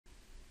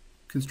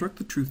Construct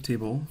the truth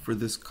table for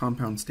this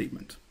compound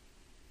statement.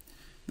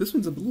 This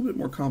one's a little bit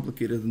more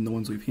complicated than the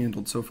ones we've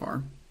handled so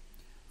far,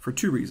 for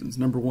two reasons.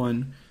 Number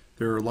one,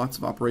 there are lots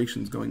of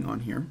operations going on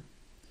here,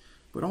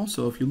 but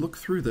also if you look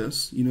through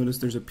this, you notice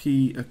there's a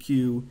P, a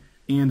Q,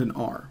 and an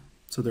R.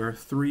 So there are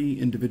three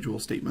individual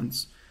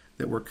statements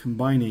that we're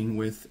combining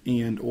with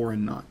and, or,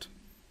 and not.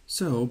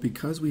 So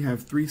because we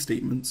have three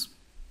statements,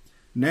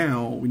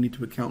 now we need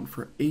to account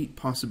for 8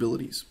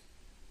 possibilities.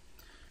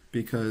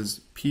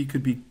 Because P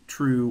could be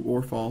true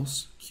or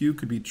false, Q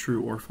could be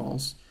true or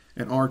false,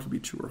 and R could be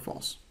true or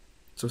false.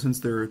 So since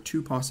there are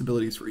 2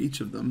 possibilities for each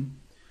of them,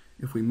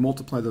 if we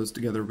multiply those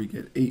together, we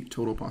get 8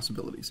 total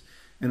possibilities.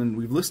 And then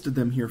we've listed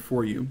them here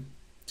for you,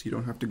 so you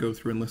don't have to go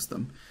through and list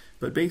them.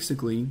 But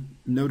basically,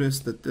 notice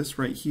that this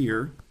right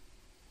here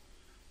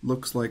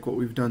looks like what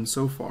we've done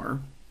so far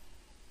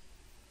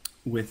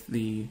with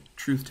the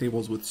truth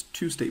tables with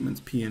 2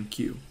 statements, P and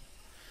Q.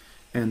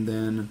 And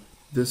then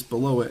this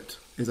below it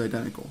is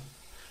identical.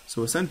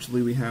 So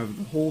essentially we have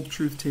the whole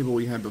truth table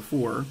we had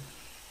before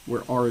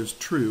where R is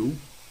true,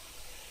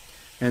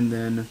 and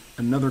then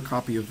another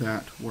copy of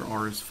that where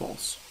R is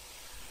false.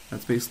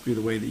 That's basically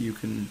the way that you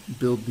can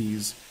build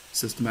these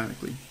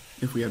systematically.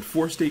 If we had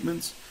 4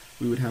 statements,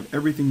 we would have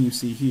everything you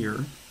see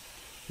here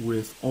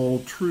with all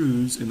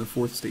trues in the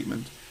 4th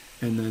statement,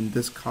 and then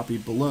this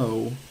copied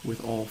below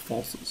with all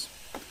falses,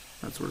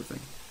 that sort of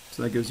thing.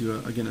 So that gives you,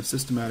 again, a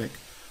systematic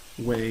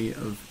way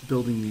of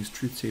building these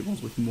truth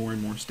tables with more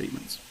and more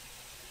statements.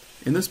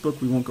 In this book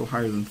we won't go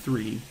higher than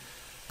 3,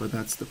 but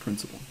that's the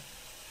principle.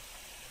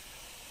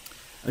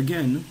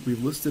 Again,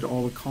 we've listed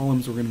all the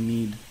columns we're going to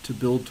need to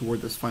build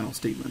toward this final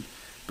statement,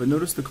 but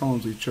notice the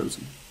columns we've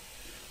chosen.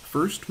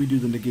 First we do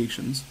the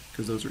negations,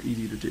 because those are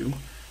easy to do.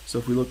 So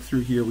if we look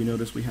through here, we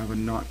notice we have a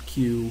not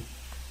Q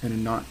and a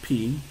not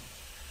P.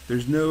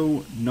 There's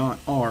no not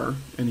R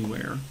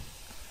anywhere,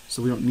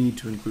 so we don't need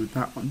to include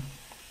that one.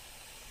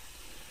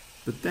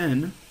 But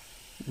then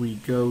we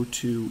go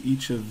to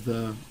each of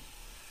the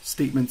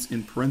statements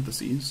in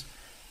parentheses,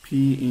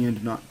 P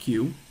and not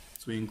Q,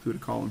 so we include a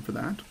column for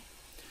that,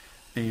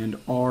 and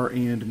R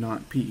and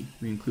not P,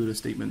 we include a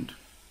statement,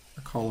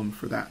 a column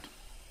for that.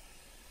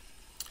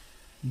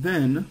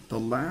 Then the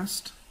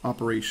last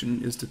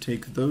operation is to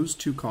take those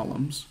 2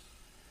 columns,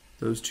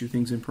 those 2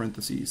 things in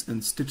parentheses,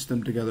 and stitch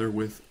them together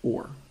with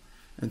OR,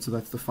 and so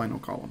that's the final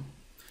column.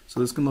 So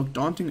this can look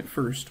daunting at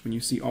first when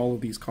you see all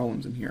of these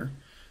columns in here,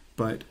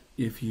 but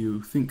if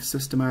you think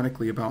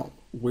systematically about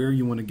where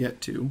you want to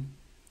get to,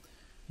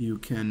 you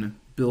can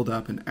build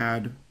up and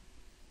add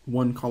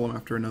one column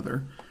after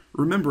another,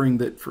 remembering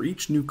that for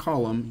each new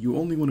column you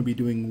only want to be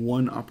doing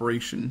one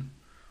operation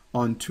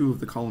on 2 of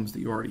the columns that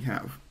you already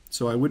have.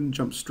 So I wouldn't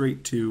jump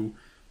straight to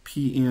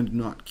P and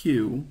not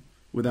Q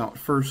without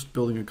first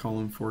building a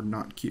column for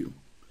not Q.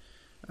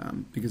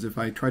 Because if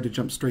I tried to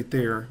jump straight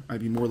there, I'd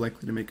be more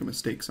likely to make a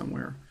mistake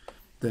somewhere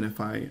than if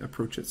I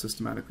approach it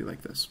systematically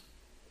like this.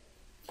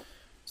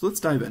 So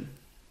let's dive in.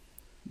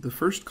 The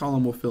first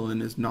column we'll fill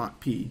in is not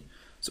P.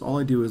 So all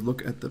I do is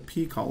look at the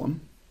P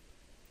column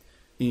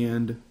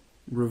and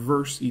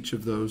reverse each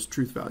of those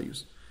truth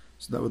values.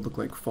 So that would look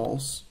like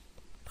false,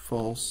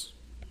 false,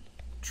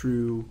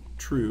 true,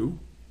 true,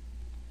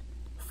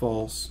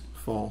 false,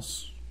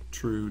 false,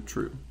 true,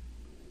 true.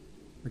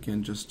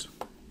 Again, just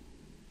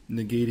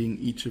negating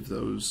each of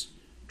those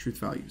truth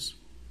values.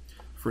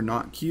 For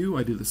not Q,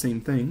 I do the same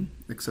thing,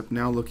 except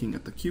now looking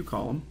at the Q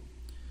column.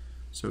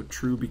 So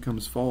true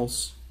becomes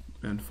false,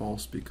 and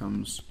false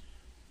becomes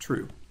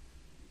true.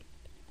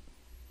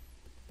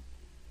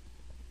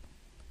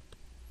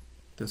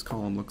 This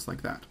column looks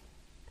like that.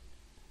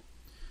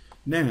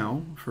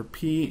 Now, for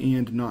P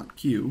and not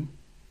Q,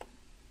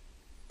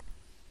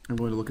 I'm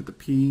going to look at the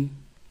P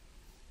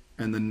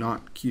and the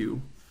not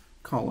Q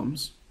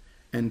columns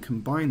and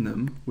combine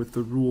them with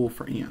the rule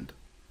for and.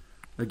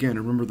 Again,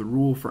 remember the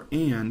rule for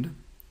and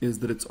is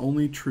that it's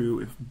only true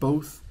if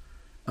both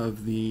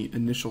of the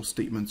initial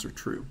statements are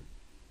true.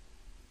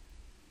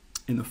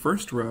 In the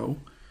first row,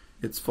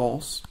 it's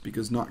false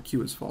because not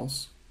Q is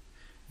false.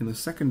 In the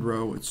second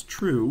row, it's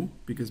true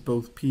because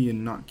both P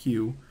and not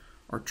Q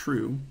are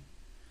true.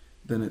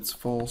 Then it's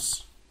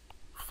false,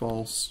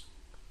 false,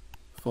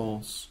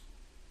 false,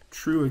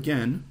 true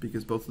again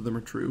because both of them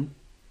are true,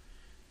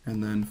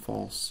 and then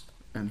false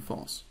and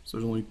false. So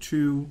there's only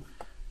 2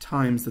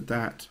 times that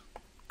that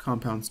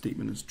compound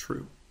statement is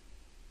true.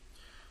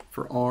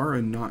 For R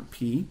and not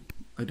P,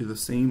 I do the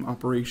same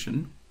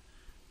operation,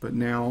 but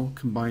now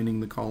combining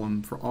the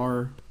column for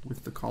R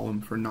with the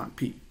column for not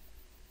P.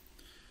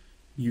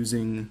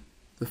 Using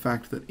the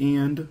fact that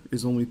and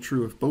is only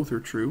true if both are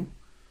true,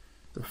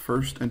 the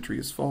first entry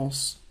is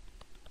false,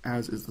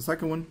 as is the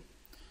second one.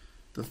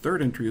 The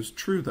third entry is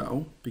true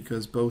though,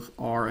 because both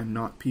R and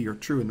not P are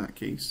true in that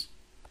case,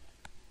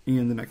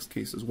 and the next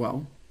case as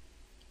well.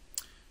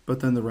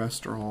 But then the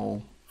rest are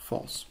all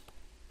false,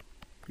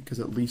 because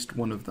at least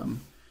one of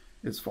them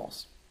is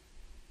false.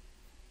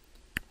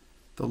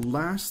 The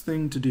last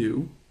thing to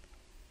do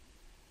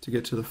to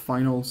get to the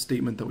final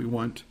statement that we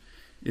want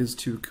is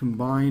to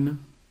combine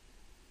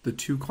the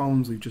two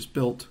columns we've just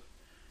built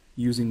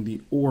using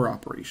the OR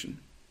operation.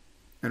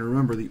 And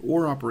remember, the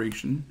OR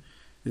operation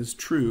is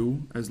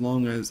true as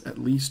long as at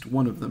least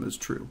one of them is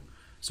true.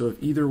 So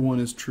if either one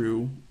is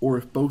true, or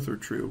if both are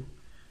true,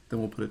 then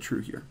we'll put a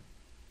true here.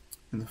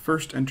 In the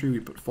first entry we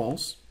put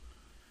false,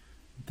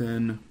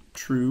 then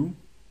true,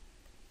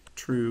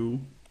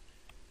 true,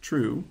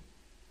 true,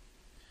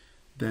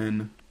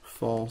 then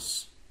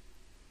false,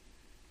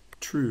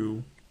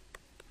 true,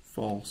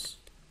 false,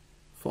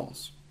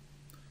 false.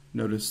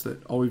 Notice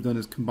that all we've done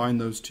is combine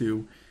those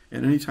two,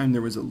 and anytime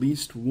there was at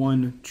least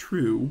one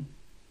true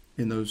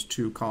in those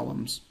two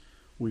columns,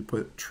 we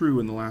put true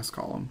in the last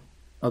column,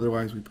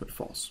 otherwise we put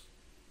false.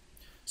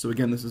 So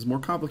again, this is more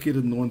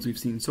complicated than the ones we've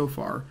seen so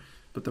far,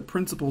 but the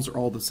principles are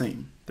all the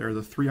same. There are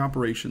the three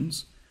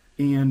operations,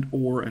 and,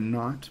 or, and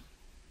not,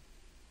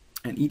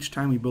 and each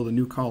time we build a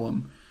new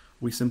column,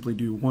 we simply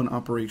do one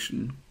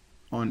operation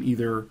on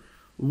either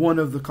one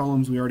of the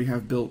columns we already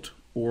have built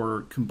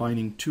or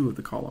combining two of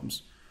the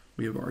columns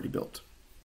we have already built.